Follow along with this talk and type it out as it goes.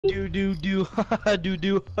Do do do do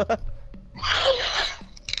do.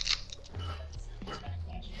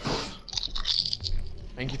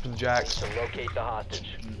 Thank you for the jacks. To locate the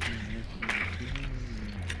hostage.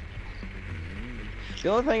 The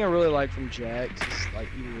only thing I really like from Jack's is like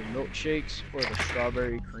either the milkshakes or the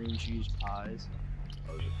strawberry cream cheese pies.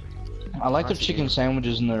 I like their chicken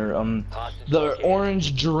sandwiches and their the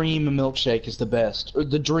orange dream milkshake is the best. Or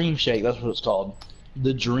the dream shake, that's what it's called.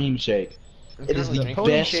 The dream shake. It is the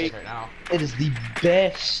best. It is the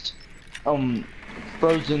best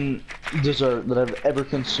frozen dessert that I've ever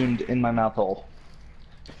consumed in my mouth hole.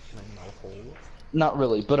 Not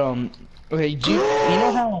really, but okay, do you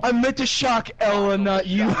know how I meant to shock Ella, not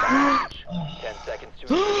you. 10 seconds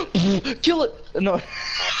to kill it? No.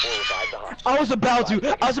 I was about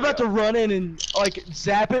to run in and like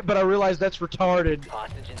zap it, but I realized that's retarded.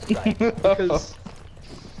 hostage in sight. Because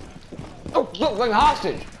Oh, look, like a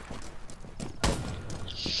hostage.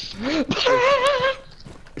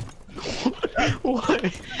 what?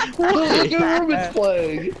 What? Government's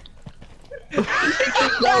playing.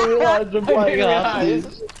 I realized I'm playing hostage.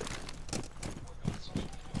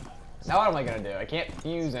 Now what am I gonna do? I can't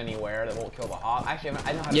fuse anywhere that won't kill the hot. Actually,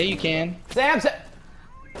 I know how to. Yeah, you can. Sam,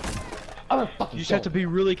 I'm gonna fucking. You just have to be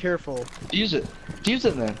really careful. Fuse it. Fuse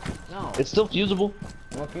it then. No. It's still fusible.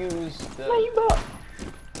 I'm gonna fuse the. No, you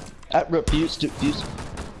bought. Fuse. Fuse.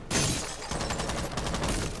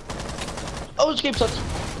 Oh, escape sucks.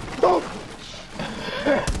 Oh.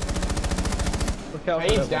 Look how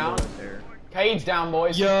Cade's that down. window right there. Cade's down,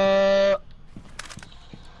 boys. Yeah.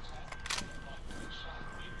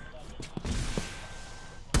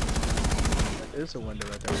 There's a window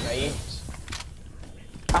right there. Cade.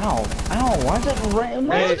 Ow. Ow. Why is that rain?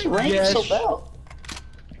 Why is it raining yes. so bad?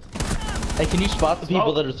 Hey, can you spot the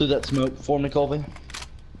people that are through that smoke for me, Colby?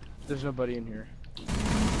 There's nobody in here.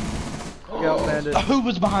 Look out, Bandit. Who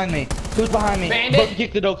was behind me? Who's behind me? Bandit! Both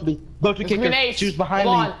kicked the Dokkaebi. Both It's kicked an her. ace. She was behind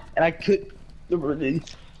Hold me, on. and I could.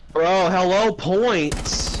 Bro, hello,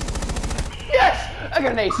 points. Yes! I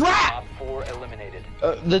got an ace. Top 4 eliminated.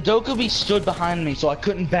 The Dokkaebi stood behind me, so I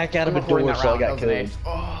couldn't back out of a I'm recording door, that so I round. got That was an killed. ace.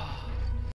 Oh.